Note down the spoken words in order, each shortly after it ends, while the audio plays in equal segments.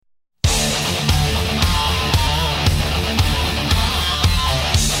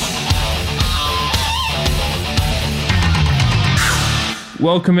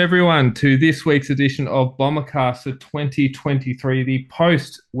Welcome everyone to this week's edition of Bombercast for 2023, the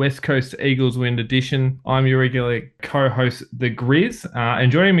post West Coast Eagles win edition. I'm your regular co-host, The Grizz,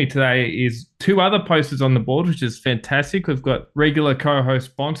 and joining me today is two other posters on the board, which is fantastic. We've got regular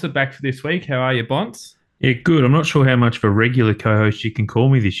co-host Bonser back for this week. How are you, Bons? Yeah, good. I'm not sure how much of a regular co-host you can call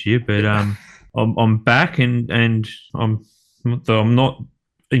me this year, but I'm back and I'm not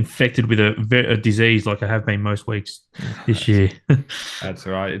infected with a disease like I have been most weeks this That's, year. that's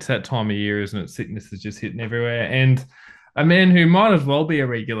all right. It's that time of year, isn't it? Sickness is just hitting everywhere. And a man who might as well be a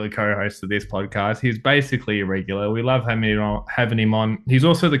regular co-host of this podcast. He's basically a regular. We love having him on. He's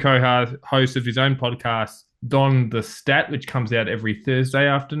also the co-host of his own podcast, Don the Stat, which comes out every Thursday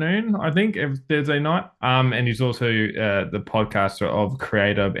afternoon, I think, every Thursday night. And he's also the podcaster of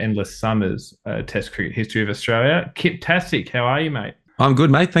creator of Endless Summers, Test Cricket History of Australia. Kip Tastic, how are you, mate? I'm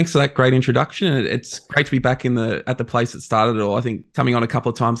good, mate. Thanks for that great introduction. It's great to be back at the place that started it all. I think coming on a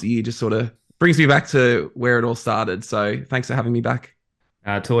couple of times a year just sort of brings me back to where it all started. So thanks for having me back.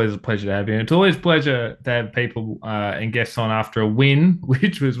 It's always a pleasure to have you. It's always a pleasure to have people and guests on after a win,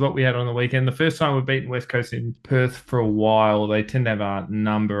 which was what we had on the weekend. The first time we've beaten West Coast in Perth for a while. They tend to have a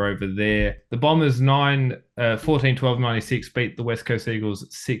number over there. The Bombers 14-12-96 beat the West Coast Eagles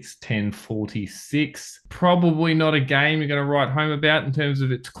 6-10-46. Probably not a game you're going to write home about in terms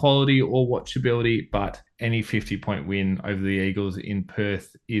of its quality or watchability, but any 50-point win over the Eagles in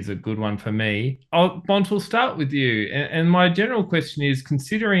Perth is a good one for me. Bont, we'll start with you. And my general question is,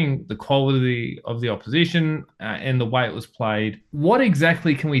 considering the quality of the opposition and the way it was played, what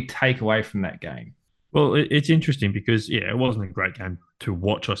exactly can we take away from that game? Well, it's interesting because, it wasn't a great game to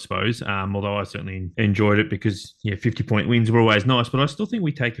watch, I suppose, although I certainly enjoyed it because, 50-point wins were always nice, but I still think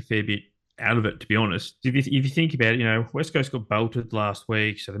we take a fair bit out of it, to be honest. If you think about it, West Coast got belted last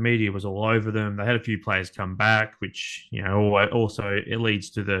week, so the media was all over them. They had a few players come back, which, also it leads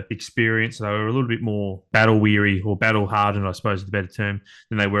to the experience. They were a little bit more battle weary or battle hardened, I suppose is the better term,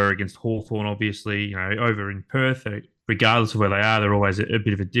 than they were against Hawthorn. Obviously, over in Perth, regardless of where they are, they're always a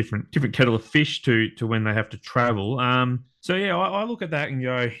bit of a different kettle of fish to when they have to travel. I look at that and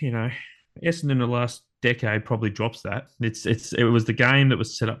go, Essendon in the last decade probably drops that. It was the game that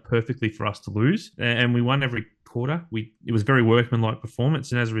was set up perfectly for us to lose, and we won every quarter. It was very workmanlike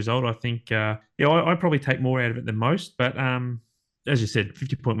performance, and as a result, I think I probably take more out of it than most. But as you said,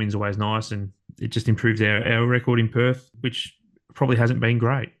 50-point wins always nice, and it just improves our record in Perth, which probably hasn't been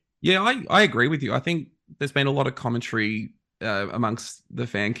great. Yeah, I agree with you. I think there's been a lot of commentary amongst the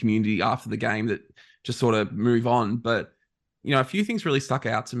fan community after the game that just sort of move on, but a few things really stuck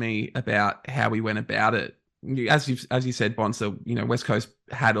out to me about how we went about it. As you said, Bonser, West Coast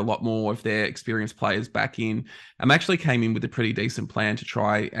had a lot more of their experienced players back in, and actually came in with a pretty decent plan to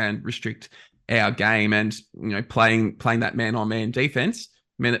try and restrict our game. And playing that man-on-man defense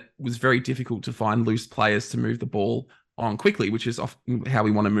meant it was very difficult to find loose players to move the ball on quickly, which is often how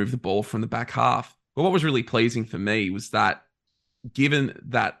we want to move the ball from the back half. But what was really pleasing for me was that, given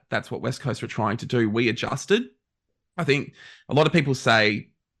that that's what West Coast were trying to do, we adjusted. I think a lot of people say,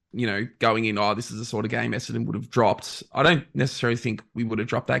 going in, this is the sort of game Essendon would have dropped. I don't necessarily think we would have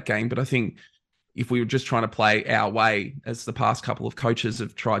dropped that game, but I think if we were just trying to play our way, as the past couple of coaches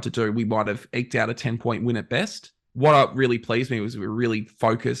have tried to do, we might have eked out a 10-point win at best. What really pleased me was we were really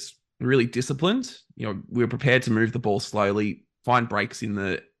focused, really disciplined. We were prepared to move the ball slowly, find breaks in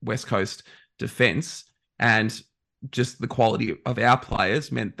the West Coast defense, and just the quality of our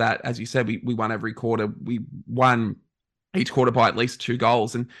players meant that, as you said, we won every quarter. We won each quarter by at least 2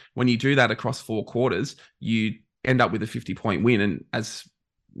 goals. And when you do that across 4 quarters, you end up with a 50-point win. And as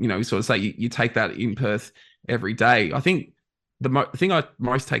we sort of say, you take that in Perth every day. I think the thing I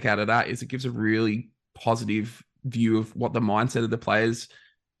most take out of that is it gives a really positive view of what the mindset of the players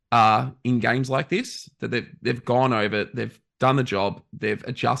are in games like this, that they've gone over, they've done the job, they've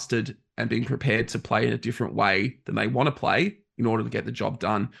adjusted and being prepared to play in a different way than they want to play in order to get the job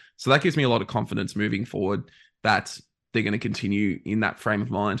done. So that gives me a lot of confidence moving forward that they're going to continue in that frame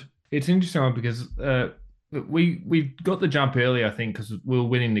of mind. It's an interesting one because we got the jump early, I think, because we were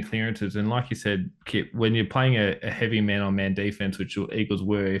winning the clearances. And like you said, Kip, when you're playing a heavy man-on-man defense, which the Eagles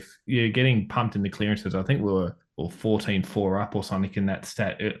were, if you're getting pumped in the clearances, I think we were 14-4 up or something in that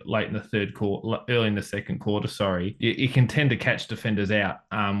stat late in the third quarter, early in the second quarter, sorry. You can tend to catch defenders out,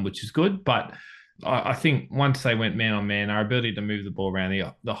 which is good. But I think once they went man-on-man, our ability to move the ball around,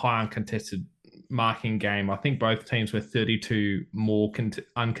 the high uncontested marking game, I think both teams were 32 more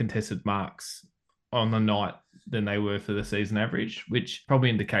uncontested marks on the night than they were for the season average, which probably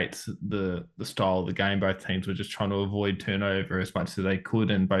indicates the style of the game. Both teams were just trying to avoid turnover as much as they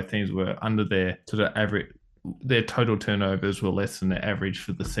could, and both teams were under their sort of their total turnovers were less than the average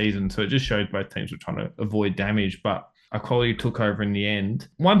for the season. So it just showed both teams were trying to avoid damage, but quality took over in the end.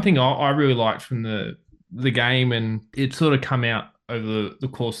 One thing I really liked from the game, and it sort of come out over the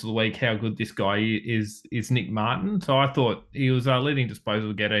course of the week, how good this guy is Nick Martin. So I thought he was a leading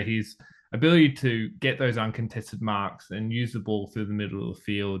disposal getter. His ability to get those uncontested marks and use the ball through the middle of the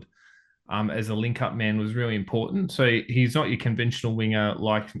field as a link-up man was really important. So he's not your conventional winger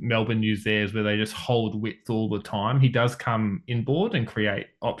like Melbourne use theirs, where they just hold width all the time. He does come inboard and create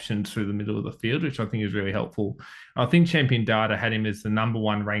options through the middle of the field, which I think is really helpful. I think Champion Data had him as the number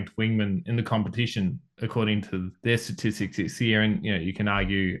one ranked wingman in the competition, according to their statistics this year. And, you can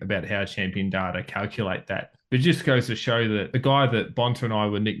argue about how Champion Data calculate that. But it just goes to show that the guy that Bonta and I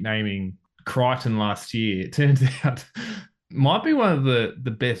were nicknaming Crichton last year, it turns out might be one of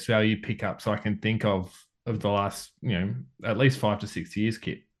the best value pickups I can think of the last, at least 5 to 6 years,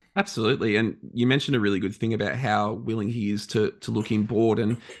 Kit. Absolutely. And you mentioned a really good thing about how willing he is to look inboard.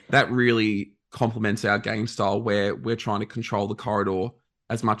 And that really complements our game style, where we're trying to control the corridor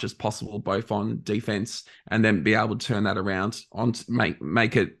as much as possible, both on defense, and then be able to turn that around on to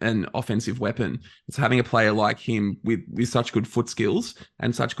make it an offensive weapon. It's having a player like him with such good foot skills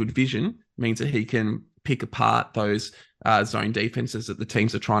and such good vision means that he can pick apart those zone defenses that the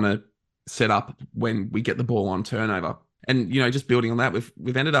teams are trying to set up when we get the ball on turnover. And, just building on that,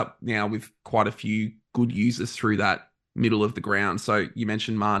 we've ended up now with quite a few good users through that middle of the ground. So you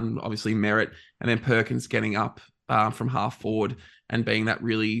mentioned Martin, obviously Merritt, and then Perkins getting up from half forward and being that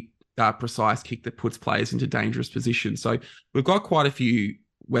really precise kick that puts players into dangerous positions. So we've got quite a few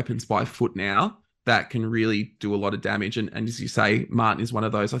weapons by foot now that can really do a lot of damage. And as you say, Martin is one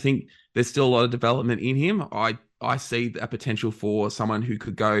of those. I think there's still a lot of development in him. I see a potential for someone who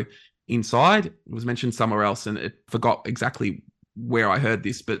could go inside. It was mentioned somewhere else, and it forgot exactly where I heard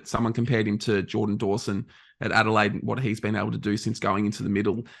this, but someone compared him to Jordan Dawson at Adelaide, what he's been able to do since going into the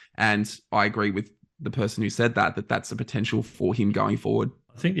middle. And I agree with the person who said that's a potential for him going forward.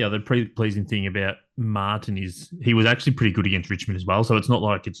 I think the other pretty pleasing thing about Martin is he was actually pretty good against Richmond as well. So it's not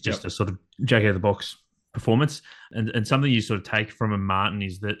like it's just a sort of jack out of the box performance. And something you sort of take from a Martin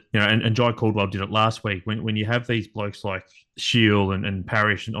is that, and Jai Caldwell did it last week, when you have these blokes like Shield and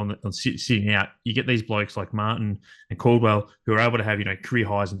Parrish on sitting out, you get these blokes like Martin and Caldwell who are able to have, career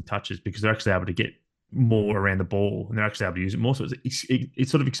highs and touches because they're actually able to get more around the ball and they're actually able to use it more. So it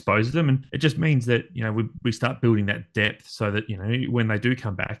sort of exposes them, and it just means that we start building that depth so that when they do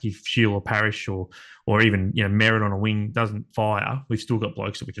come back, if Shield or Parrish or even Merritt on a wing doesn't fire, we've still got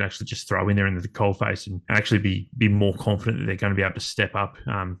blokes that we can actually just throw in there into the coalface and actually be more confident that they're going to be able to step up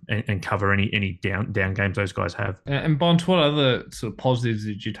and cover any down games those guys have. And Bont, what other sort of positives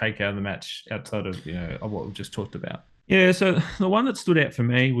did you take out of the match outside of of what we've just talked about? Yeah, so the one that stood out for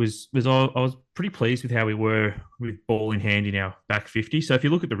me was I was pretty pleased with how we were with ball in hand in our back 50. So if you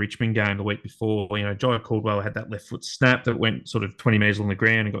look at the Richmond game the week before, Jai Caldwell had that left foot snap that went sort of 20 metres on the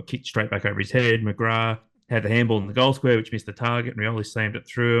ground and got kicked straight back over his head. McGrath had the handball in the goal square, which missed the target, and Rioli slammed it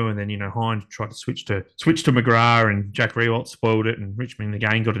through. And then, Hind tried to switch to McGrath, and Jack Riewoldt spoiled it, and Richmond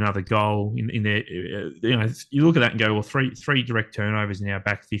again got another goal in there. You look at that and go, well, three direct turnovers in our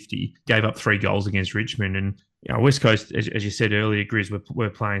back 50, gave up 3 goals against Richmond. And West Coast, as you said earlier, Grizz, we're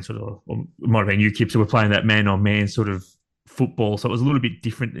playing sort of, or it might have been you, Kip, so we're playing that man-on-man sort of football. So it was a little bit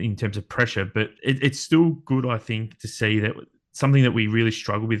different in terms of pressure, but it's still good, I think, to see that something that we really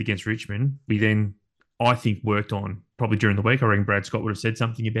struggled with against Richmond, we then, I think, worked on probably during the week. I reckon Brad Scott would have said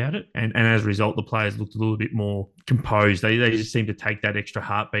something about it. And as a result, the players looked a little bit more composed. They just seemed to take that extra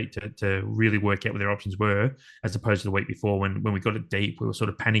heartbeat to really work out what their options were, as opposed to the week before when we got it deep, we were sort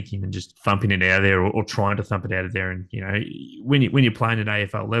of panicking and just thumping it out of there or trying to thump it out of there. And, when you're playing at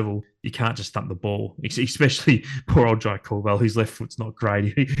AFL level, you can't just thump the ball, especially poor old Jai Caldwell, whose left foot's not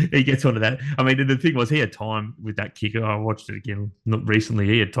great. He gets onto that. I mean, the thing was, he had time with that kick. I watched it again not recently.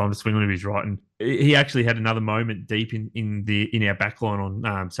 He had time to swing on his right, and he actually had another moment deep in our back line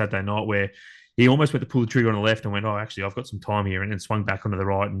on Saturday night where he almost went to pull the trigger on the left and went, oh, actually, I've got some time here, and then swung back onto the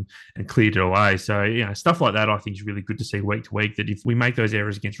right and cleared it away. So, stuff like that I think is really good to see week to week, that if we make those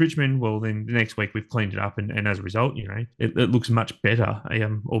errors against Richmond, well, then the next week we've cleaned it up, and as a result, it looks much better,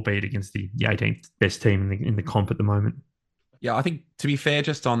 albeit against the 18th best team in the comp at the moment. Yeah, I think, to be fair,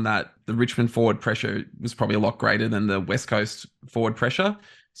 just on that, the Richmond forward pressure was probably a lot greater than the West Coast forward pressure.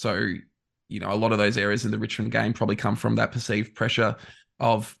 So, a lot of those errors in the Richmond game probably come from that perceived pressure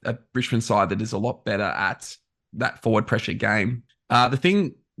of a Richmond side that is a lot better at that forward pressure game. A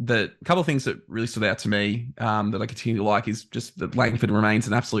couple of things that really stood out to me that I continue to like is just that Langford remains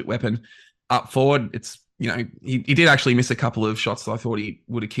an absolute weapon up forward. It's, he did actually miss a couple of shots that I thought he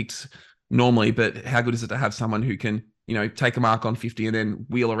would have kicked normally, but how good is it to have someone who can, take a mark on 50 and then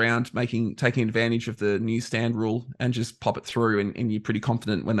wheel around, taking advantage of the newsstand rule and just pop it through, and you're pretty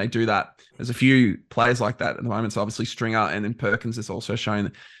confident when they do that. There's a few players like that at the moment. So obviously Stringer, and then Perkins has also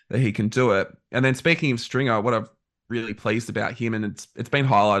shown that he can do it. And then speaking of Stringer, what I've really pleased about him, and it's been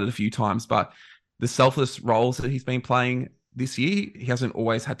highlighted a few times, but the selfless roles that he's been playing this year, he hasn't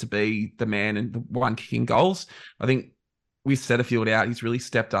always had to be the man and the one kicking goals. I think with Setterfield out, he's really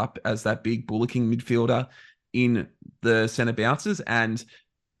stepped up as that big bullocking midfielder in the centre bounces. And,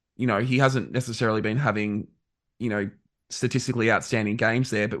 he hasn't necessarily been having, statistically outstanding games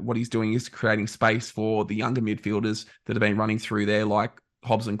there, but what he's doing is creating space for the younger midfielders that have been running through there, like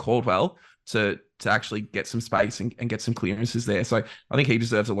Hobbs and Caldwell, to actually get some space and get some clearances there. So I think he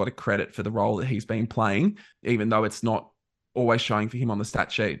deserves a lot of credit for the role that he's been playing, even though it's not always showing for him on the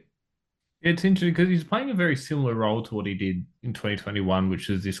stat sheet. It's interesting because he's playing a very similar role to what he did in 2021, which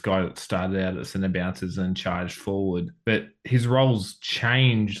is this guy that started out at centre bounces and charged forward. But his roles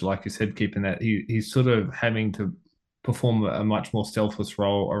changed, like you said, keeping that. He's sort of having to perform a much more selfless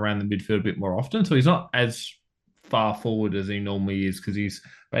role around the midfield a bit more often. So he's not as far forward as he normally is, because he's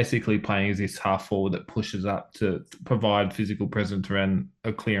basically playing as this half forward that pushes up to provide physical presence around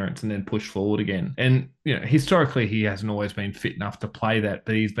a clearance and then push forward again. And, historically, he hasn't always been fit enough to play that,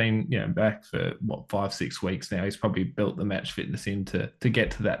 but he's been, back for 5-6 weeks now. He's probably built the match fitness in to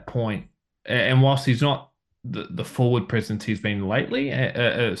get to that point. And whilst he's not the forward presence he's been lately,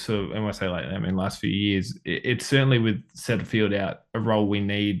 so and when I say lately, I mean last few years, it's certainly with Setterfield out a role we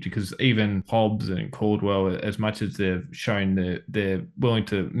need, because even Hobbs and Caldwell, as much as they've shown they're willing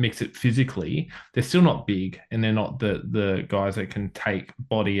to mix it physically, they're still not big, and they're not the guys that can take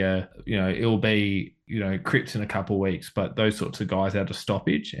body. It'll be Cripps in a couple of weeks, but those sorts of guys out of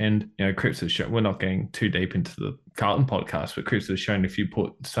stoppage. And Cripps has shown, we're not getting too deep into the Carlton podcast, but Cripps has shown if you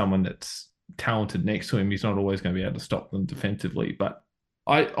put someone that's talented next to him, he's not always going to be able to stop them defensively. But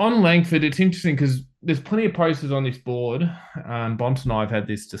on Langford, it's interesting because there's plenty of posters on this board. Bont and I have had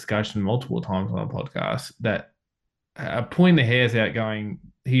this discussion multiple times on the podcast that are pulling the hairs out, going,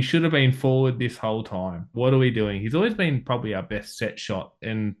 he should have been forward this whole time. What are we doing? He's always been probably our best set shot,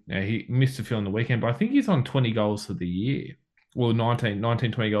 and he missed a few on the weekend, but I think he's on 20 goals for the year. Well, 19,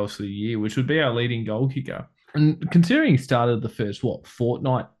 20 goals for the year, which would be our leading goal kicker. And considering he started the first,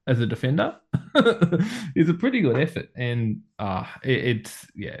 fortnight as a defender, it's a pretty good effort. And it's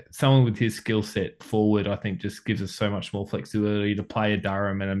someone with his skill set forward, I think, just gives us so much more flexibility to play a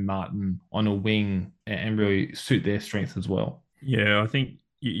Durham and a Martin on a wing and really suit their strengths as well. Yeah, I think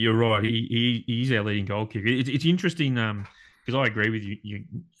you're right. He's our leading goal kicker. It's interesting because I agree with you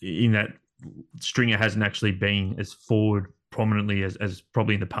in that Stringer hasn't actually been as forward prominently as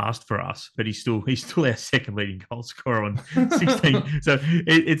probably in the past for us, but he's still our second leading goal scorer on 16. So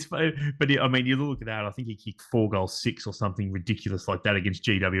it's but I mean, you look at that, I think he kicked 4 goals 6 or something ridiculous like that against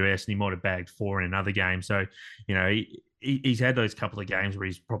GWS, and he might have bagged 4 in another game. So he's had those couple of games where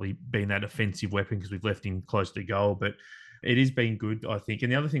he's probably been that offensive weapon because we've left him close to goal, but it has been good, I think.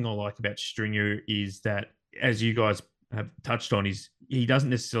 And the other thing I like about Stringer is that, as you guys have touched on, is he doesn't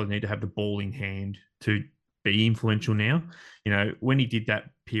necessarily need to have the ball in hand to be influential now. When he did that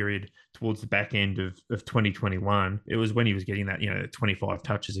period towards the back end of 2021, it was when he was getting that, 25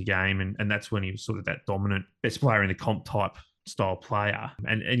 touches a game. And that's when he was sort of that dominant best player in the comp type style player.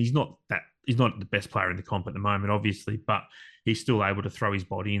 And he's not the best player in the comp at the moment, obviously, but he's still able to throw his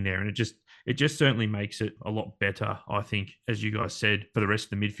body in there. And it just certainly makes it a lot better, I think, as you guys said, for the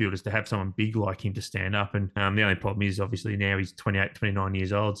rest of the midfielders to have someone big like him to stand up. And the only problem is, obviously, now he's 28, 29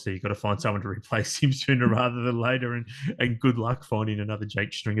 years old, so you've got to find someone to replace him sooner rather than later. And good luck finding another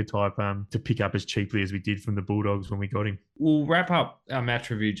Jake Stringer type to pick up as cheaply as we did from the Bulldogs when we got him. We'll wrap up our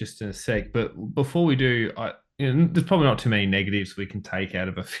match review just in a sec, but before we do, there's probably not too many negatives we can take out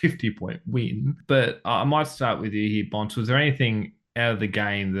of a 50-point win, but I might start with you here, Bonts. Was there anything out of the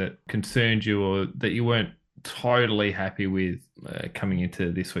game that concerned you or that you weren't totally happy with coming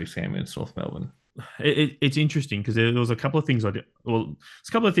into this week's game against North Melbourne? It's interesting because there was a couple of things that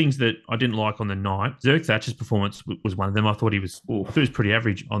I didn't like on the night. Zerk Thatcher's performance was one of them. I thought he was pretty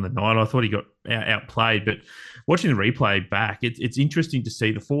average on the night. I thought he got outplayed, but watching the replay back, it's interesting to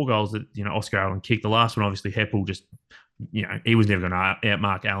see the 4 goals that Oscar Allen kicked. The last one, obviously, Heppel just he was never going to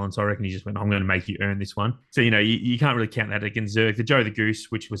outmark Allen, so I reckon he just went, I'm going to make you earn this one. So, you can't really count that against Zerk. The Joe the Goose,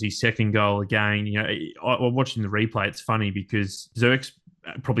 which was his second goal again, I watching the replay, it's funny because Zerk's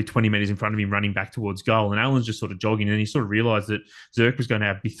probably 20 metres in front of him running back towards goal. And Allen's just sort of jogging, and he sort of realised that Zerk was going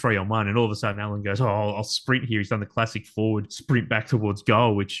to be 3-on-1. And all of a sudden, Allen goes, I'll sprint here. He's done the classic forward sprint back towards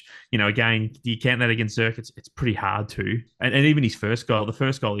goal, which, again, do you count that against Zerk? It's pretty hard to. And even his first goal, the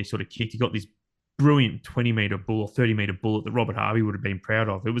first goal he sort of kicked, he got this brilliant 20-metre bull or 30-metre bullet that Robert Harvey would have been proud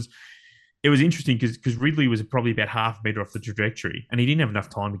of. It was interesting because Ridley was probably about half a metre off the trajectory, and he didn't have enough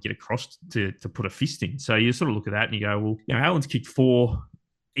time to get across to put a fist in. So you sort of look at that and you go, well, Allen's kicked 4.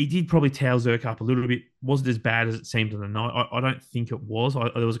 He did probably towel Zerk up a little bit. Was it as bad as it seemed on the night? I don't think it was.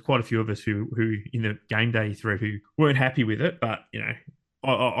 There was quite a few of us who in the game day thread who weren't happy with it, but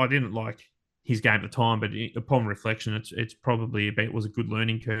I didn't like his game at the time. But upon reflection, it's probably was a good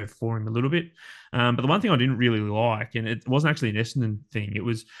learning curve for him a little bit. But the one thing I didn't really like, and it wasn't actually an Essendon thing, it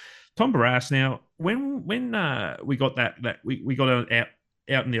was Tom Barrass. Now, when we got we got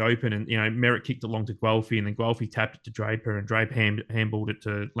out in the open, and Merritt kicked it long to Guelphy, and then Guelphy tapped it to Draper, and Draper handballed it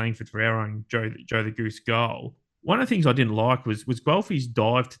to Langford for our own Joe the Goose goal. One of the things I didn't like was Guelphy's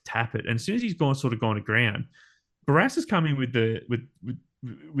dive to tap it, and as soon as he's gone to ground, Barrass has come in with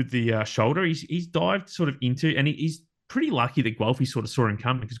the shoulder. He's dived sort of into, and he's pretty lucky that Guelphy sort of saw him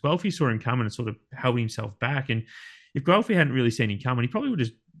coming, because Guelphy saw him coming and sort of held himself back. And if Guelphy hadn't really seen him coming, he probably would have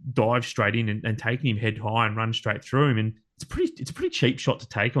just dived straight in and taken him head high and run straight through him. And it's a pretty cheap shot to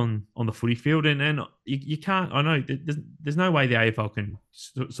take on the footy field. And you can't, I know there's no way the AFL can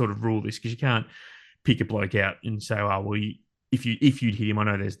sort of rule this, because you can't pick a bloke out and say, oh, well, if you'd hit him, I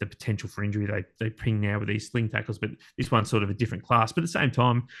know there's the potential for injury. They ping now with these sling tackles, but this one's sort of a different class. But at the same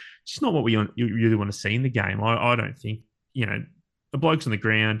time, it's just not what you really want to see in the game. I don't think, the bloke's on the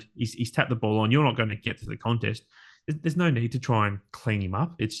ground, he's tapped the ball on, you're not going to get to the contest. There's no need to try and clean him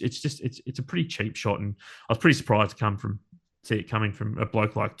up. It's a pretty cheap shot, and I was pretty surprised to see it coming from a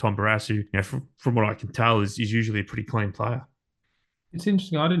bloke like Tom Barrass, who, from what I can tell, is usually a pretty clean player. It's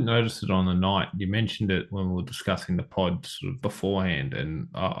interesting. I didn't notice it on the night. You mentioned it when we were discussing the pod sort of beforehand, and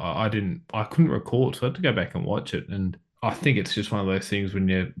I couldn't recall, so I had to go back and watch it. And I think it's just one of those things when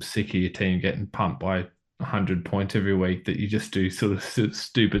you're sick of your team getting pumped by 100 points every week that you just do sort of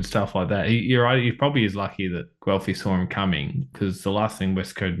stupid stuff like that. You're right. He probably is lucky that Guelphy saw him coming, because the last thing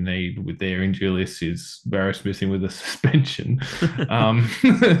West Coast need with their injury list is Barrass missing with a suspension.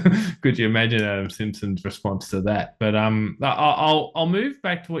 Could you imagine Adam Simpson's response to that? But I'll move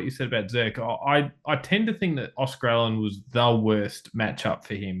back to what you said about Zerk. I tend to think that Oscar Allen was the worst matchup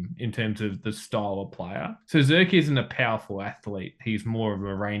for him in terms of the style of player. So Zerk isn't a powerful athlete. He's more of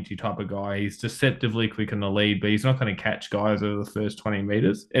a rangy type of guy. He's deceptively quick in the lead, but he's not going to catch guys over the first 20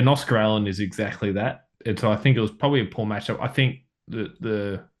 meters. And Oscar Allen is exactly that. And so I think it was probably a poor matchup. I think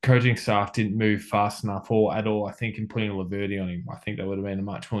the coaching staff didn't move fast enough or at all. I think in putting Laverty on him, I think that would have been a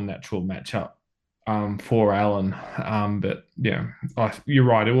much more natural matchup for Allen. But yeah, you're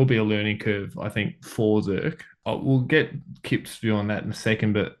right. It will be a learning curve, I think, for Zerk. We'll get Kip's view on that in a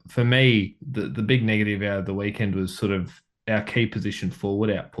second. But for me, the big negative out of the weekend was sort of our key position forward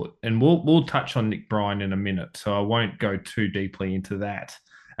output. And we'll touch on Nick Bryan in a minute, so I won't go too deeply into that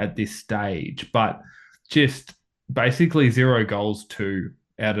at this stage. But just basically 0 goals, 2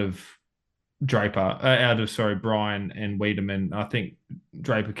 out of Bryan and Wiedemann. I think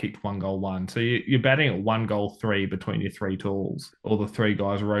Draper kicked 1 goal, 1. So you're batting at 1 goal, 3 between your 3 tools, or the 3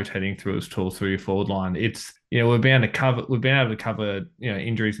 guys rotating through his tools through your forward line. It's, we've been able to cover,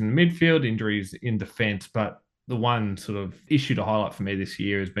 injuries in the midfield, injuries in defence, but the one sort of issue to highlight for me this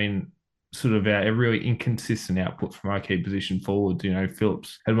year has been sort of a really inconsistent output from our key position forwards.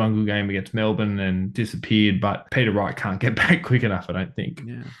 Phillips had 1 good game against Melbourne and disappeared, but Peter Wright can't get back quick enough, I don't think.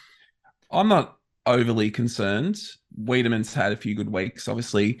 Yeah. I'm not overly concerned. Wiedemann's had a few good weeks.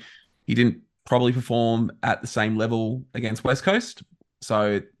 Obviously, he didn't probably perform at the same level against West Coast.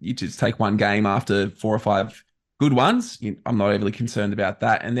 So you just take 1 game after 4 or 5 good ones. I'm not overly concerned about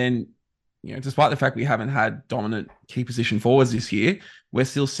that. And then, despite the fact we haven't had dominant key position forwards this year, we're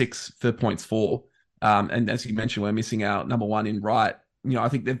still 6 for points 4. And as you mentioned, we're missing our number 1 in Wright. I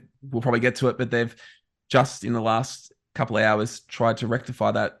think we'll probably get to it, but they've just in the last couple of hours tried to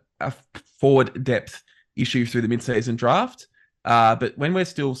rectify that forward depth issue through the mid-season draft. But when we're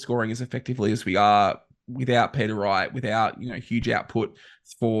still scoring as effectively as we are without Peter Wright, without, huge output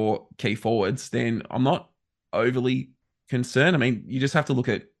for key forwards, then I'm not overly concerned. I mean, you just have to look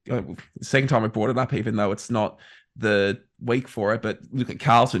at the second time I brought it up, even though it's not the week for it, but look at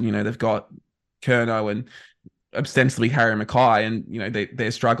Carlton. They've got Curnow and ostensibly Harry Mackay, and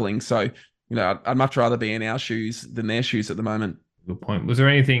they're struggling. So I'd much rather be in our shoes than their shoes at the moment. Good point. Was there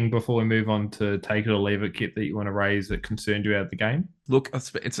anything before we move on to take it or leave it, Kip, that you want to raise that concerned you out of the game? Look,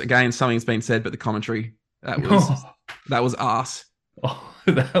 it's again something's been said, but the commentary that was arse. Oh,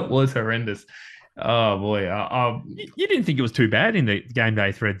 that was horrendous. Oh boy. You didn't think it was too bad in the game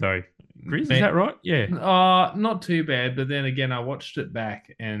day thread though, Grizz? Is that right? Yeah. Not too bad, but then again, I watched it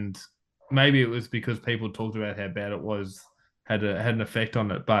back, and maybe it was because people talked about how bad it was, had an effect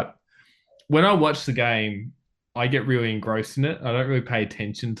on it. But when I watch the game, I get really engrossed in it. I don't really pay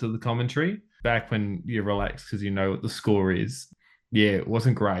attention to the commentary. Back when you're relaxed because you know what the score is, yeah, it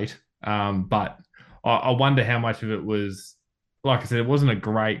wasn't great. But I wonder how much of it was, like I said, it wasn't a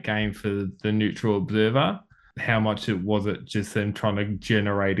great game for the neutral observer. How much it was it just them trying to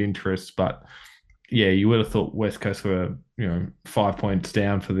generate interest? But yeah, you would have thought West Coast were 5 points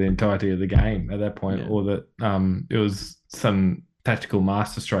down for the entirety of the game at that point, or that it was some tactical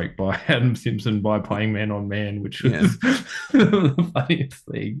masterstroke by Adam Simpson by playing man on man, which was the funniest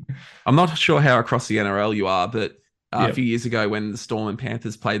thing. I'm not sure how across the NRL you are, but a few years ago when the Storm and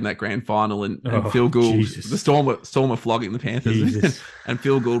Panthers played in that grand final, and Phil Gould, the Storm were flogging the Panthers, and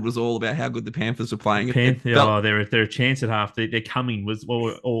Phil Gould was all about how good the Panthers were playing. They're a chance at half. Their coming was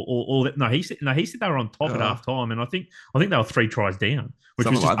no. He said they were on top at half time, and I think they were 3 tries down, which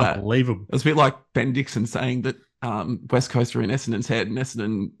was just unbelievable. It was a bit like Ben Dixon saying that West Coast were in Essendon's head, and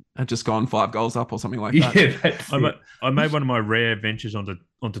Essendon had just gone 5 goals up or something like that. Yeah, I made one of my rare ventures onto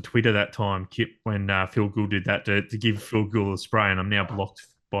Twitter that time, Kip, when Phil Gould did that to give Phil Gould a spray, and I'm now blocked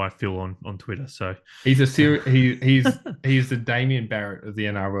by Phil on Twitter. So he's he's the Damien Barrett of the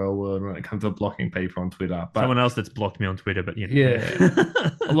NRL world when it comes to blocking people on Twitter. But someone else that's blocked me on Twitter, but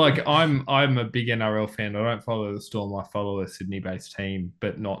like I'm a big NRL fan. I don't follow the Storm. I follow a Sydney-based team,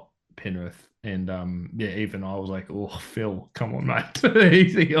 but not Penrith. And even I was like, oh, Phil, come on, mate.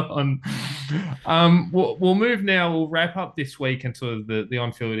 Easy on. We'll move now. We'll wrap up this week and sort of the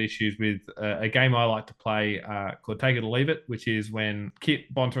on-field issues with a game I like to play called Take It or Leave It, which is when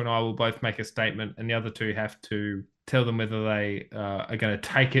Kit, Bonter, and I will both make a statement, and the other two have to tell them whether they are going to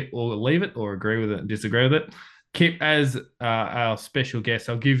take it or leave it, or agree with it and disagree with it. Kip, as our special guest,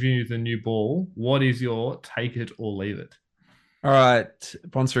 I'll give you the new ball. What is your take it or leave it? All right,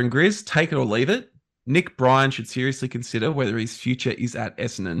 Bonser and Grizz, take it or leave it. Nick Bryan should seriously consider whether his future is at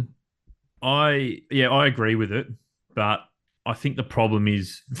Essendon. I agree with it, but I think the problem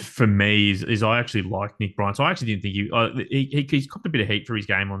is for me is I actually like Nick Bryan. So I actually didn't think he's copped a bit of heat for his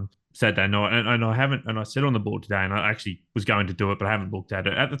game on Saturday night, and I haven't, and I said on the board today, and I actually was going to do it, but I haven't looked at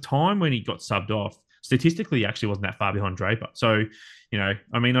it. At the time when he got subbed off, statistically, he actually wasn't that far behind Draper. So, I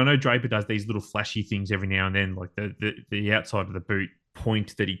know Draper does these little flashy things every now and then, like the outside of the boot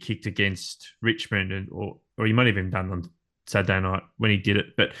point that he kicked against Richmond, or he might have even done on Saturday night when he did it.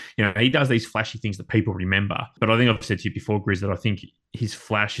 But, he does these flashy things that people remember. But I think I've said to you before, Grizz, that I think his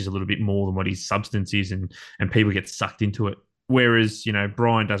flash is a little bit more than what his substance is, and people get sucked into it. Whereas,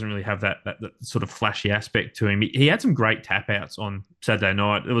 Bryan doesn't really have that sort of flashy aspect to him. He had some great tap outs on Saturday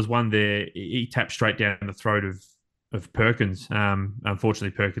night. There was one there, he tapped straight down the throat of Perkins.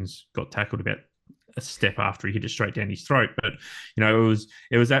 Unfortunately, Perkins got tackled about a step after he hit it straight down his throat. But,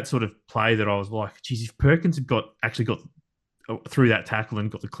 it was that sort of play that I was like, geez, if Perkins had actually got through that tackle and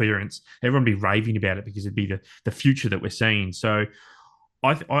got the clearance, everyone would be raving about it because it'd be the future that we're seeing. So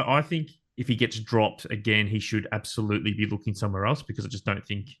I think if he gets dropped again, he should absolutely be looking somewhere else, because I just don't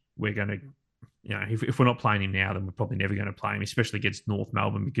think we're going to, if we're not playing him now, then we're probably never going to play him, especially against North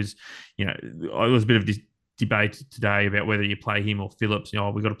Melbourne, because, there was a bit of this debate today about whether you play him or Phillips.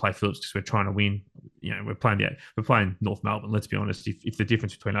 We've got to play Phillips because we're trying to win. We're playing North Melbourne. Let's be honest. If the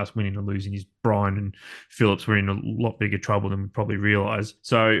difference between us winning and losing is Bryan and Phillips, we're in a lot bigger trouble than we probably realise.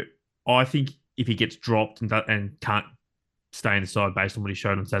 So I think if he gets dropped and can't stay in the side based on what he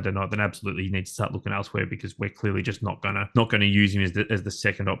showed on Saturday night, then absolutely he needs to start looking elsewhere, because we're clearly just not gonna use him as the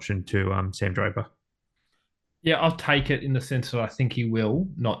second option to Sam Draper. Yeah, I'll take it in the sense that I think he will,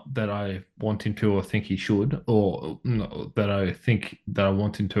 not that I want him to or think he should, or that I think that I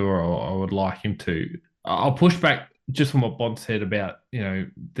want him to or I would like him to. I'll push back just from what Bob said about,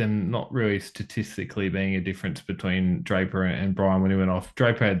 them not really statistically being a difference between Draper and Bryan when he went off.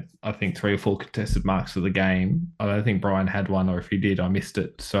 Draper had, I think, 3 or 4 contested marks of the game. I don't think Bryan had one, or if he did, I missed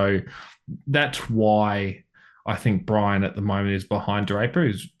it. So that's why I think Bryan at the moment is behind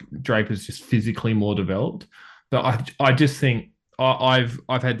Draper. Draper's just physically more developed. But I just think I've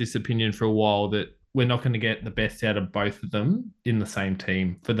had this opinion for a while that we're not going to get the best out of both of them in the same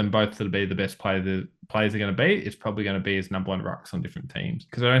team. For them both to be the best player the players are going to be, it's probably going to be as number one rucks on different teams.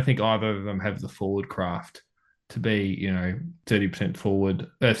 Because I don't think either of them have the forward craft to be, 30%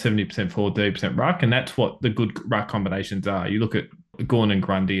 forward, 70% forward, 30% ruck. And that's what the good ruck combinations are. You look at Gawn and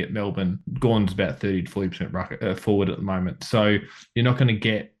Grundy at Melbourne. Gawn's about 30 to 40% ruck, forward at the moment. So you're not going to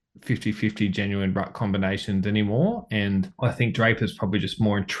get 50-50 genuine ruck combinations anymore. And I think Draper's probably just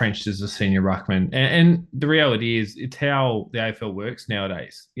more entrenched as a senior ruckman. And the reality is, it's how the AFL works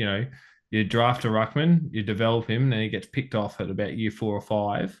nowadays. You know, you draft a ruckman, you develop him, and then he gets picked off at about year 4 or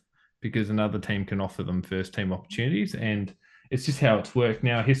 5 because another team can offer them first team opportunities. And it's just how it's worked.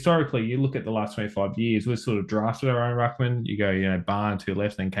 Now, historically, you look at the last 25 years, we've sort of drafted our own ruckman. You go, you know, Barnes to your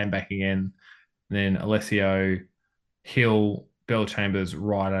left, then came back again. Then Alessio, Hill, Bell Chambers,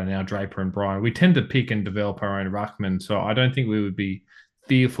 Ryder, now Draper and Bryan. We tend to pick and develop our own ruckman, so I don't think we would be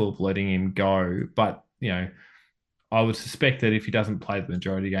fearful of letting him go. But, you know, I would suspect that if he doesn't play the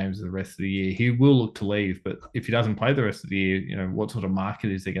majority of games of the rest of the year, he will look to leave. But if he doesn't play the rest of the year, you know, what sort of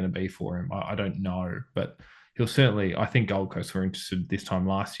market is there going to be for him? I don't know. But he'll certainly, I think Gold Coast were interested this time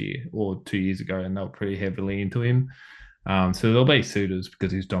last year or 2 years ago, and they were pretty heavily into him. So there'll be suitors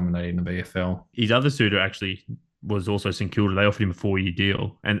because he's dominating the BFL. His other suitor actually was also St Kilda. They offered him a 4-year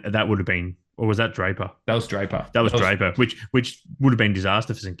deal, and that would have been, or was that Draper? That was Draper. That was Draper, which would have been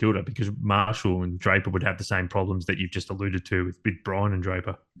disaster for St Kilda because Marshall and Draper would have the same problems that you've just alluded to with Bryan and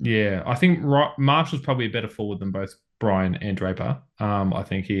Draper. Yeah, I think Marshall's probably a better forward than both Bryan and Draper. I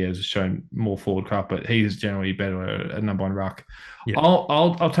think he has shown more forward craft, but he's generally better at a number one ruck. Yeah.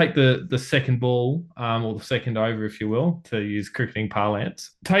 I'll take the second ball, or the second over, if you will, to use cricketing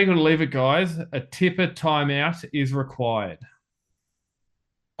parlance. Take it or leave it, guys. A tipper timeout is required.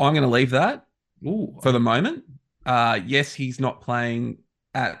 I'm going to leave that for the moment. Yes, he's not playing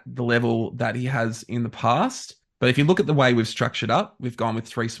at the level that he has in the past. But if you look at the way we've structured up, we've gone with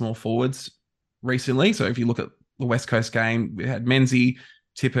 3 small forwards recently. So if you look at the West Coast game, we had Menzies,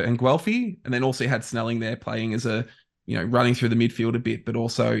 Tipper and Guelphy, and then also had Snelling there playing as a, you know, running through the midfield a bit, but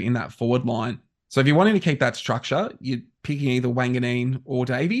also in that forward line. So if you're wanting to keep that structure, you're picking either Wanganeen or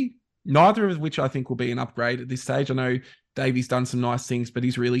Davey, neither of which I think will be an upgrade at this stage. I know Davey's done some nice things, but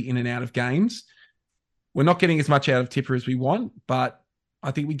he's really in and out of games. We're not getting as much out of Tipper as we want, but I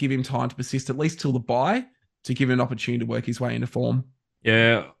think we give him time to persist at least till the bye to give him an opportunity to work his way into form.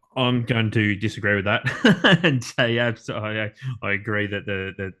 Yeah, I'm going to disagree with that and say absolutely. I agree that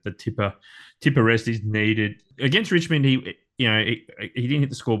the Tipper rest is needed against Richmond. He didn't hit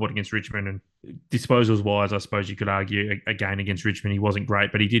the scoreboard against Richmond, and disposals wise, I suppose you could argue again against Richmond he wasn't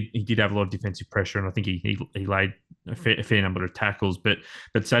great, but he did have a lot of defensive pressure, and I think he laid a fair number of tackles. But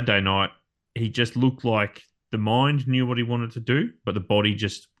Saturday night he just looked like the mind knew what he wanted to do, but the body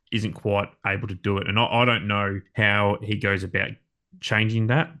just isn't quite able to do it. And I don't know how he goes about changing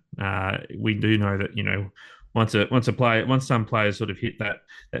that. We do know that, you know, once some players sort of hit that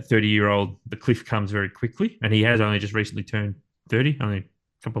 30-year-old, the cliff comes very quickly, and he has only just recently turned 30, only a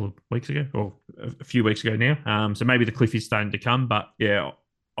couple of weeks ago or a few weeks ago now. So maybe the cliff is starting to come, but yeah,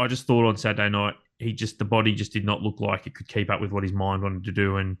 I just thought on Saturday night the body just did not look like it could keep up with what his mind wanted to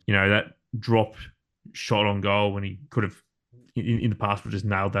do, and you know that drop shot on goal when he could have in the past would just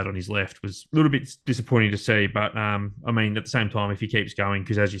nailed that on his left was a little bit disappointing to see. But I mean, at the same time, if he keeps going,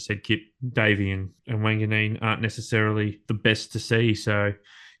 because as you said, Kip, Davey and Wanganeen aren't necessarily the best to see. So,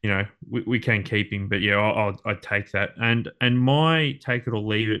 you know, we can keep him. But yeah, I'd take that. And my take it or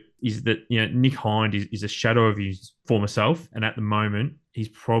leave it is that, you know, Nick Hind is a shadow of his former self. And at the moment, he's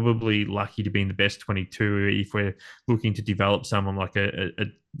probably lucky to be in the best 22 if we're looking to develop someone like a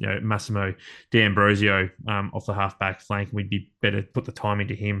Massimo D'Ambrosio off the half-back flank. We'd be better put the time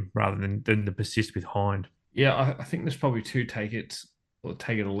into him rather than to persist with Hind. Yeah, I think there's probably two take it or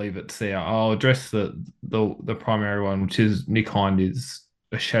leave it there. I'll address the primary one, which is Nick Hind is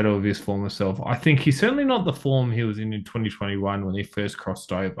a shadow of his former self. I think he's certainly not the form he was in 2021 when he first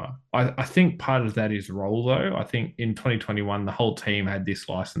crossed over. I think part of that is role, though. I think in 2021, the whole team had this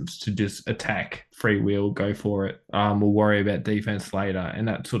license to just attack, freewheel, go for it. We'll worry about defense later. And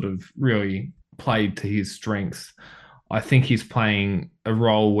that sort of really played to his strengths. I think he's playing a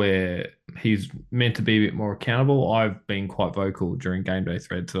role where he's meant to be a bit more accountable. I've been quite vocal during game day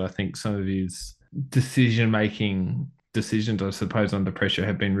threads. So I think some of his decisions, I suppose, under pressure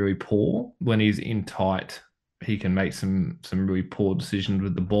have been really poor. When he's in tight, he can make some really poor decisions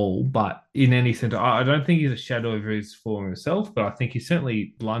with the ball. But in any sense, I don't think he's a shadow of his former self, but I think he's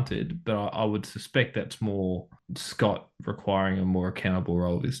certainly blunted. But I would suspect that's more Scott requiring a more accountable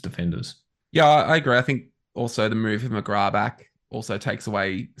role of his defenders. Yeah, I agree. I think also the move of McGrath back also takes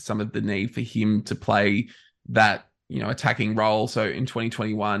away some of the need for him to play that, you know, attacking role. So in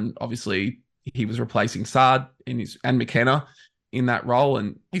 2021, obviously, he was replacing Sard and McKenna in that role,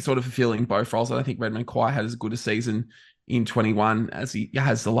 and he's sort of fulfilling both roles. I don't think Redmond quite had as good a season in 21 as he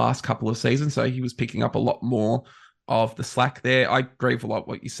has the last couple of seasons, so he was picking up a lot more of the slack there. I agree with a lot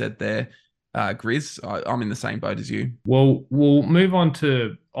what you said there, Grizz. I'm in the same boat as you. Well, we'll move on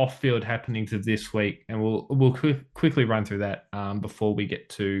to off-field happenings of this week, and we'll quickly run through that before we get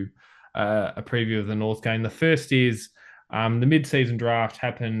to a preview of the North game. The first is the mid-season draft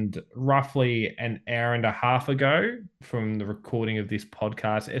happened roughly an hour and a half ago from the recording of this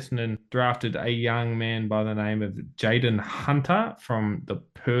podcast. Essendon drafted a young man by the name of Jaden Hunter from the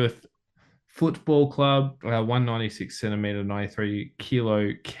Perth Football Club, 196 centimetre, 93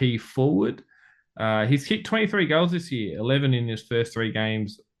 kilo key forward. He's kicked 23 goals this year, 11 in his first 3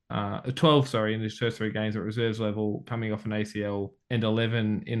 games, 12, in his first 3 games at reserves level, coming off an ACL, and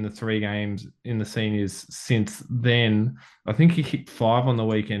 11 in the 3 games in the seniors since then. I think he kicked 5 on the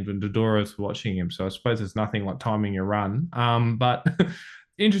weekend when Dodora's watching him, so I suppose there's nothing like timing your run. But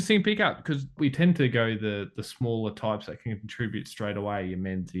interesting pickup, because we tend to go the smaller types that can contribute straight away. Your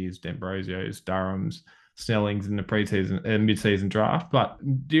Menzies, D'Ambrosios, Durhams, Snellings in the preseason mid-season draft. But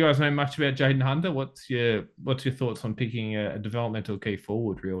do you guys know much about Jaden Hunter? What's your thoughts on picking a developmental key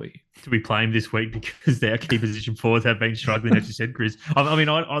forward, really? Do we play him this week because their key position forwards have been struggling, as you said, Chris? I mean,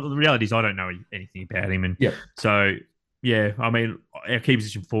 the reality is I don't know anything about him. And so, yeah, I mean, our key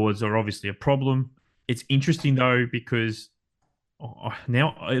position forwards are obviously a problem. It's interesting, though, because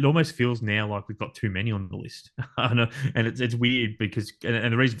now it almost feels now like we've got too many on the list. And it's weird because,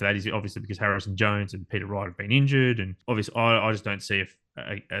 and the reason for that is obviously because Harrison Jones and Peter Wright have been injured. And obviously, I just don't see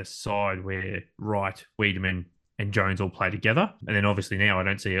a side where Wright, Wiedemann, and Jones all play together. And then obviously now I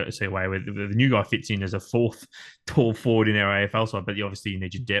don't see a way where the new guy fits in as a 4th tall forward in our AFL side, but obviously you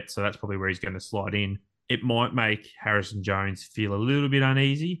need your depth. So that's probably where he's going to slide in. It might make Harrison Jones feel a little bit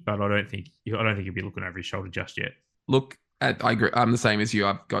uneasy, but I don't think he'll be looking over his shoulder just yet. Look, I agree. I'm the same as you.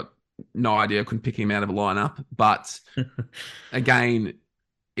 I've got no idea. I couldn't pick him out of a lineup. But again,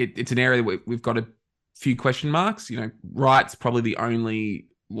 it's an area where we've got a few question marks. You know, Wright's probably the only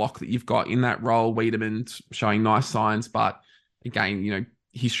lock that you've got in that role. Wiedemann's showing nice signs, but again, you know,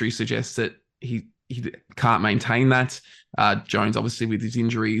 history suggests that he can't maintain that. Jones, obviously, with his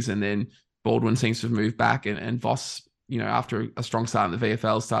injuries, and then Baldwin seems to have moved back, and Voss, you know, after a strong start in the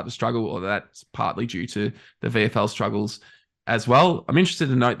VFL, start to struggle, or that's partly due to the VFL struggles as well. I'm interested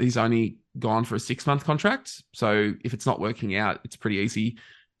to note that he's only gone for a 6-month contract. So if it's not working out, it's pretty easy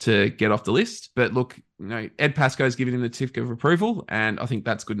to get off the list. But look, you know, Ed Pascoe's given him the certificate of approval, and I think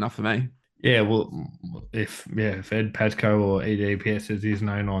that's good enough for me. Yeah, well, if Ed Pascoe or EDPS, as he's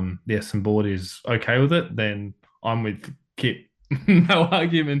known on the Essendon board, is okay with it, then I'm with Kit. No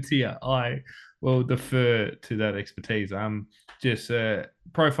arguments here. I will defer to that expertise. Just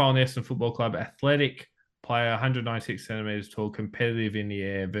profile in the Essendon Football Club, athletic player, 196 centimetres tall, competitive in the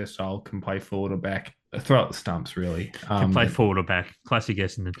air, versatile, can play forward or back. Throw out the stumps, really. Can play forward or back. Classic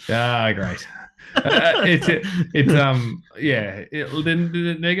Essendon. Great.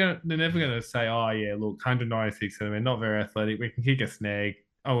 They're never gonna say, oh yeah, look, 196 centimetres, not very athletic. We can kick a snag.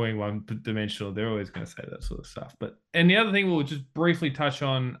 Oh, we're one-dimensional. They're always going to say that sort of stuff. And the other thing we'll just briefly touch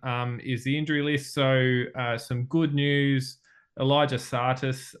on is the injury list. So some good news. Elijah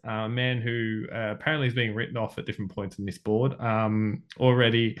Sartis, a man who apparently is being written off at different points in this board,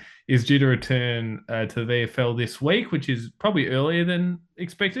 already is due to return to the VFL this week, which is probably earlier than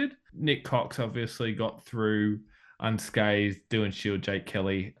expected. Nick Cox obviously got through unscathed. Dylan Shield, Jake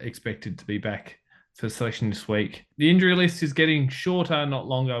Kelly expected to be back for selection this week. The injury list is getting shorter, not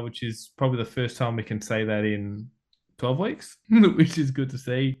longer, which is probably the first time we can say that in 12 weeks, which is good to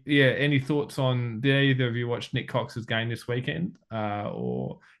see. Yeah, any thoughts on, did either of you watch Nick Cox's game this weekend,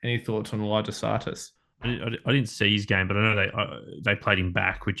 or any thoughts on Elijah Sartis? I didn't see his game, but I know they played him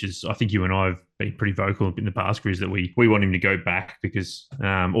back, which is, I think you and I have been pretty vocal in the past, Chris, that we want him to go back because,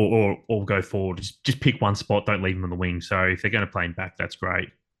 or go forward. Just pick one spot, don't leave him on the wing. So if they're going to play him back, that's great.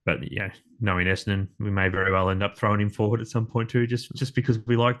 But yeah, knowing Essendon, we may very well end up throwing him forward at some point too, just because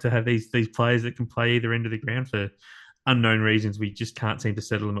we like to have these players that can play either end of the ground for unknown reasons. We just can't seem to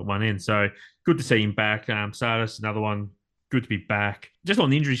settle him at one end. So good to see him back. Sardis, another one, good to be back. Just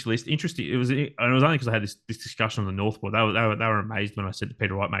on the injuries list, interesting. It was only because I had this discussion on the North board. They were amazed when I said that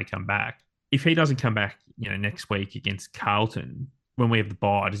Peter Wright may come back. If he doesn't come back, next week against Carlton, when we have the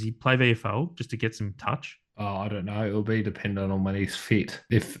bye, does he play VFL just to get some touch? Oh, I don't know. It'll be dependent on when he's fit.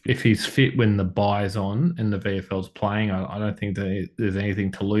 If he's fit when the bye's on and the VFL's playing, I don't think that there's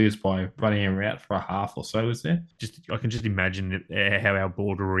anything to lose by running him out for a half or so, is there? I can just imagine how our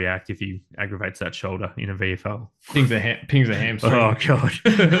board will react if he aggravates that shoulder in a VFL. Pings a hamstring. Oh, God.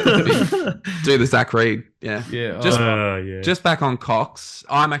 Do the Zach Reed. Yeah. Just back on Cox.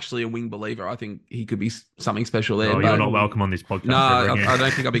 I'm actually a wing believer. I think he could be something special there. You're not welcome on this podcast. No, I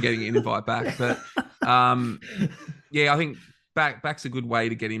don't think I'll be getting an invite back. But I think back's a good way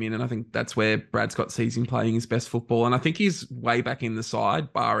to get him in, and I think that's where Brad Scott sees him playing his best football. And I think he's way back in the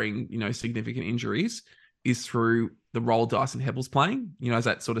side, barring significant injuries, is through the role Dyson Hebble's playing. As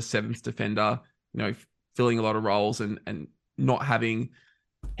that sort of seventh defender, filling a lot of roles and not having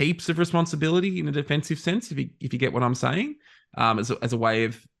heaps of responsibility in a defensive sense, if you get what I'm saying, as a way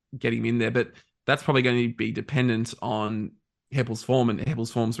of getting him in there. But that's probably going to be dependent on Hebble's form, and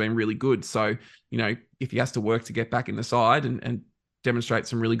Hebble's form's been really good. So, if he has to work to get back in the side and demonstrate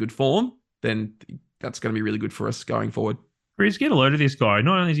some really good form, then that's going to be really good for us going forward. Grizz, get a load of this guy.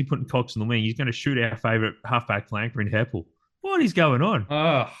 Not only is he putting Cox in the wing, he's going to shoot our favourite halfback flanker in Heppel. What is going on?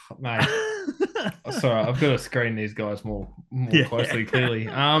 Oh, mate. Sorry, I've got to screen these guys more closely, clearly.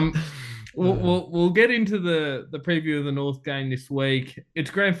 We'll get into the preview of the North game this week. It's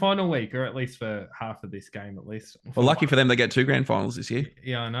grand final week, or at least for half of this game, at least. Well, lucky for them, they get 2 grand finals this year.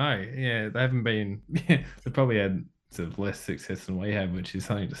 Yeah, I know. Yeah, they haven't been. They probably had sort of less success than we have, which is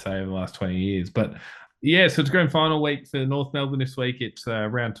something to say over the last 20 years. But yeah, so it's grand final week for North Melbourne this week. It's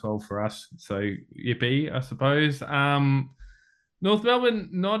round 12 for us. So yippee, I suppose. North Melbourne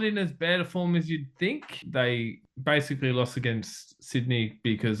not in as bad a form as you'd think. They basically lost against Sydney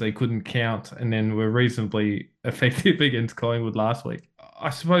because they couldn't count, and then were reasonably effective against Collingwood last week.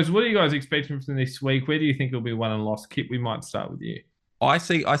 I suppose, what are you guys expecting from this week? Where do you think it'll be won and lost? Kit, we might start with you. I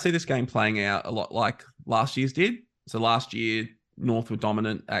see this game playing out a lot like last year's did. So last year, North were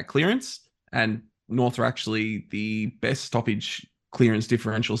dominant at clearance, and North are actually the best stoppage clearance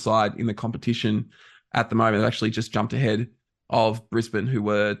differential side in the competition at the moment. They've actually just jumped ahead of Brisbane, who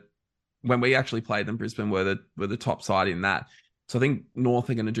were, when we actually played them, Brisbane were the top side in that. So I think North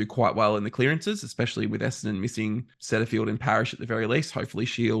are going to do quite well in the clearances, especially with Essendon missing Setterfield and Parrish at the very least. Hopefully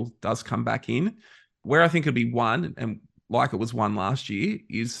Shield does come back in. Where I think it'll be won, and like it was won last year,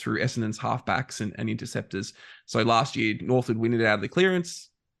 is through Essendon's halfbacks and interceptors. So last year, North would win it out of the clearance,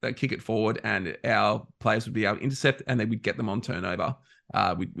 they'd kick it forward, and our players would be able to intercept, and they would get them on turnover.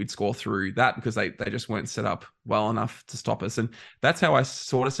 We'd score through that because they just weren't set up well enough to stop us. And that's how I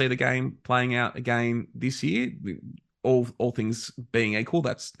sort of see the game playing out again this year. All things being equal,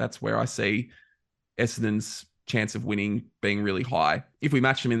 that's where I see Essendon's chance of winning being really high. If we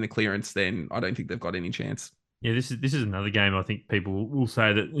match them in the clearance, then I don't think they've got any chance. Yeah, this is another game. I think people will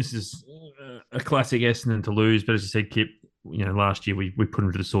say that this is a classic Essendon to lose. But as you said, Kip, last year we put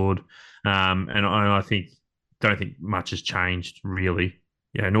them to the sword, and I don't think much has changed really.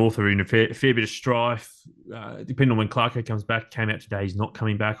 Yeah, North are in a fair bit of strife. Depending on when Clarko comes back, came out today. He's not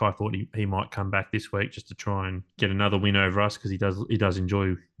coming back. I thought he might come back this week just to try and get another win over us, because he does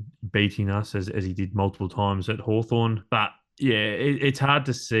enjoy beating us as he did multiple times at Hawthorn. But yeah, it's hard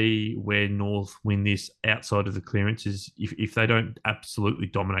to see where North win this outside of the clearances. If they don't absolutely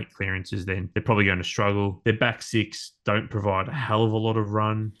dominate clearances, then they're probably going to struggle. Their back six don't provide a hell of a lot of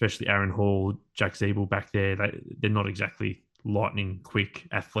run, especially Aaron Hall, Jack Zeeble back there. They're not exactly lightning quick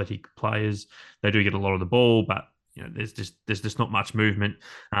athletic players. They do get a lot of the ball, but there's just not much movement.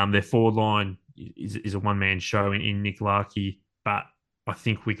 Their forward line is a one-man show in Nick Larkey, but I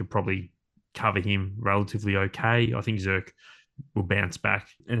think we could probably cover him relatively okay. I think Zerk will bounce back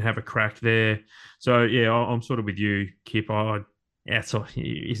and have a crack there. So yeah, I'm sort of with you, Kip. As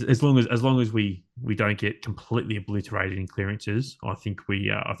long as we don't get completely obliterated in clearances, I think we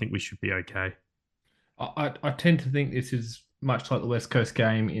should be okay. I tend to think this is much like the West Coast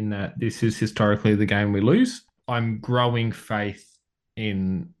game in that this is historically the game we lose. I'm growing faith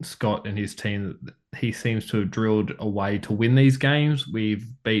in Scott and his team. He seems to have drilled a way to win these games. We've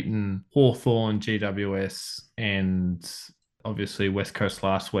beaten Hawthorn, GWS, and obviously West Coast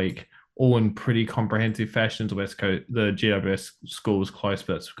last week, all in pretty comprehensive fashions. The GWS score was close,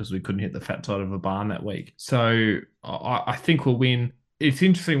 but that's because we couldn't hit the fat side of a barn that week. So I think we'll win. It's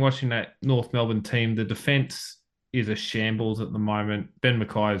interesting watching that North Melbourne team. The defence is a shambles at the moment. Ben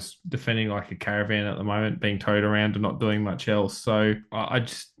Mackay's defending like a caravan at the moment, being towed around and not doing much else. So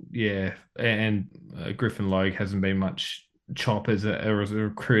and Griffin Logue hasn't been much chop as a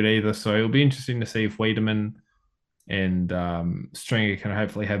recruit either. So it'll be interesting to see if Wiedemann and Stringer can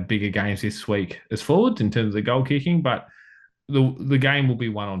hopefully have bigger games this week as forwards in terms of goal kicking. But the game will be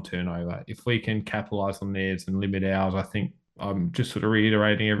won on turnover. If we can capitalise on theirs and limit ours, I think I'm just sort of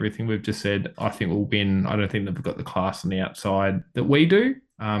reiterating everything we've just said. I think we'll win. I don't think they've got the class on the outside that we do.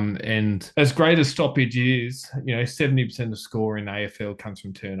 And as great as stoppage is, 70% of score in AFL comes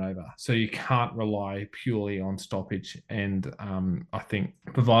from turnover. So you can't rely purely on stoppage. And I think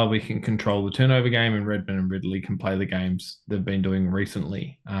provided we can control the turnover game and Redmond and Ridley can play the games they've been doing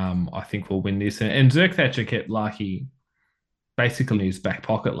recently, I think we'll win this. And Zerk Thatcher kept Larkey basically in his back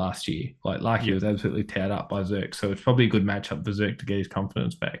pocket last year. Like he was absolutely towed up by Zerk. So it's probably a good matchup for Zerk to get his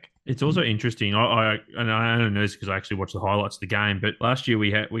confidence back. It's also interesting. I don't know this because I actually watched the highlights of the game, but last year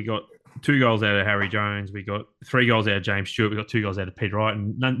we got 2 goals out of Harry Jones, we got 3 goals out of James Stewart, we got 2 goals out of Peter Wright,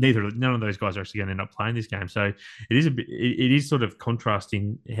 and none of those guys are actually going to end up playing this game. So it is sort of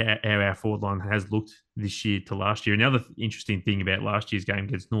contrasting how our forward line has looked this year to last year. And the other interesting thing about last year's game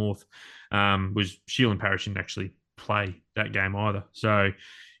against North was Shield and Parrish didn't actually play that game either. So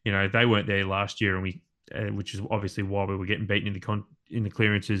they weren't there last year, and which is obviously why we were getting beaten in the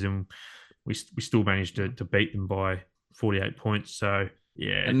clearances, and we still managed to beat them by 48 points. So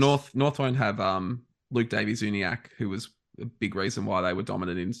yeah, and North won't have Luke Davies-Uniacke, who was a big reason why they were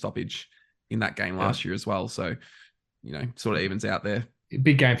dominant in stoppage in that game last year as well. So sort of evens out there.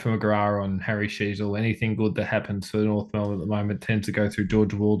 Big game for McGrath on Harry Sheasel. Anything good that happens for North Melbourne at the moment tends to go through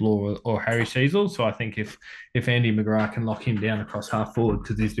George Wardlaw or Harry Sheasel. So I think if Andy McGrath can lock him down across half forward,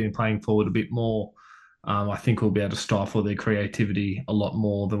 because he's been playing forward a bit more, I think we'll be able to stifle their creativity a lot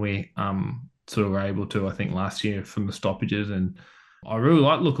more than we sort of were able to, I think, last year from the stoppages. And I really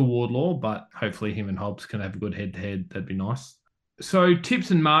like look at Wardlaw, but hopefully him and Hobbs can have a good head-to-head. That'd be nice. So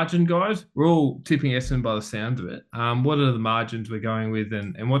tips and margin, guys. We're all tipping Essendon by the sound of it. What are the margins we're going with,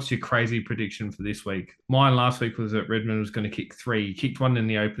 and what's your crazy prediction for this week? Mine last week was that Redmond was going to kick 3. He kicked one in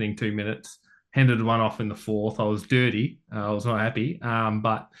the opening 2 minutes, handed one off in the 4th. I was dirty. I was not happy.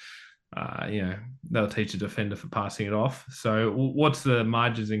 But they'll teach a defender for passing it off. So what's the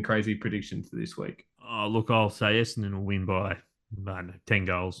margins and crazy prediction for this week? Oh, look, I'll say Essendon will win by 10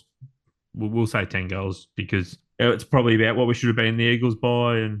 goals. We'll say 10 goals because it's probably about what we should have been the Eagles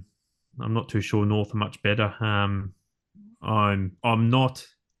by, and I'm not too sure North are much better. I'm not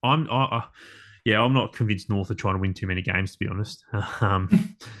convinced North are trying to win too many games, to be honest.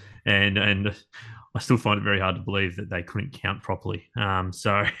 And I still find it very hard to believe that they couldn't count properly.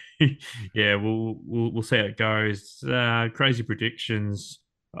 So yeah, we'll see how it goes. Crazy predictions.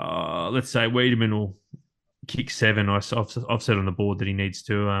 Let's say Wiedemann will kick 7. I've said on the board that he needs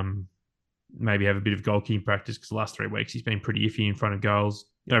to maybe have a bit of goalkeeping practice, because the last 3 weeks he's been pretty iffy in front of goals.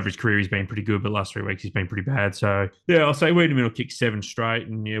 Over his career he's been pretty good, but the last 3 weeks he's been pretty bad. So yeah, I'll say Wiedemann will kick 7 straight,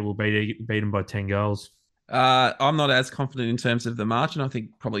 and yeah, we'll beat him by 10 goals. I'm not as confident in terms of the margin. I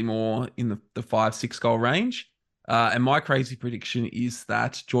think probably more in the 5-6 goal range. And my crazy prediction is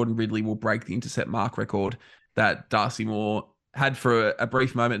that Jordan Ridley will break the intercept mark record that Darcy Moore had for a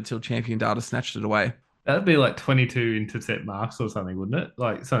brief moment until Champion Data snatched it away. That'd be like 22 intercept marks or something, wouldn't it?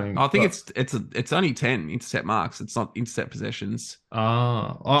 Like something. I think it's only 10 intercept marks. It's not intercept possessions.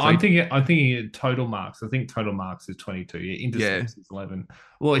 I'm thinking total marks. I think total marks is 22. Yeah, intercepts is 11.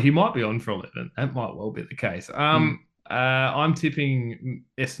 Well, he might be on for 11. That might well be the case. I'm tipping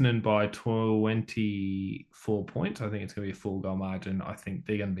Essendon by 24 points. I think it's going to be a 4-goal margin. I think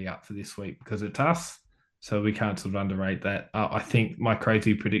they're going to be up for this week because it's us. So we can't sort of underrate that. I think my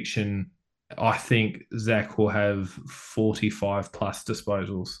crazy prediction, I think Zach will have 45 plus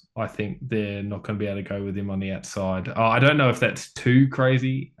disposals. I think they're not going to be able to go with him on the outside. I don't know if that's too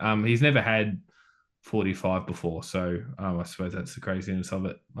crazy. He's never had 45 before, so I suppose that's the craziness of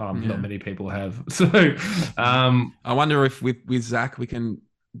it. Not many people have. So I wonder if with Zach we can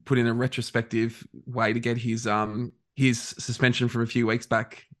put in a retrospective way to get his suspension from a few weeks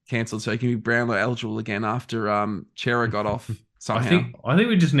back cancelled, so he can be Brownlow eligible again after Chera got off somehow. I think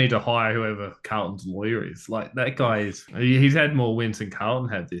we just need to hire whoever Carlton's lawyer is. Like that guy he's had more wins than Carlton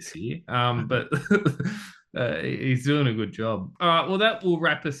had this year. But he's doing a good job. All right, well that will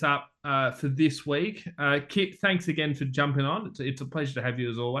wrap us up for this week. Kip, thanks again for jumping on. It's a pleasure to have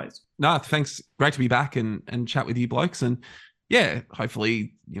you as always. No, thanks. Great to be back and chat with you blokes. And yeah,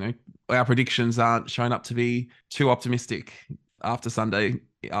 hopefully, our predictions aren't showing up to be too optimistic after Sunday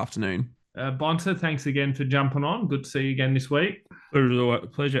afternoon. Bonta, thanks again for jumping on. Good to see you again this week.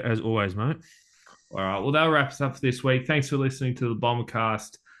 Pleasure as always, mate. All right, well, that'll wrap us up for this week. Thanks for listening to the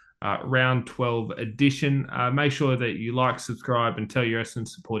Bombercast Round 12 edition. Make sure that you like, subscribe, and tell your Essendon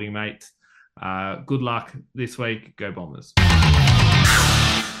supporting mates. Good luck this week. Go Bombers.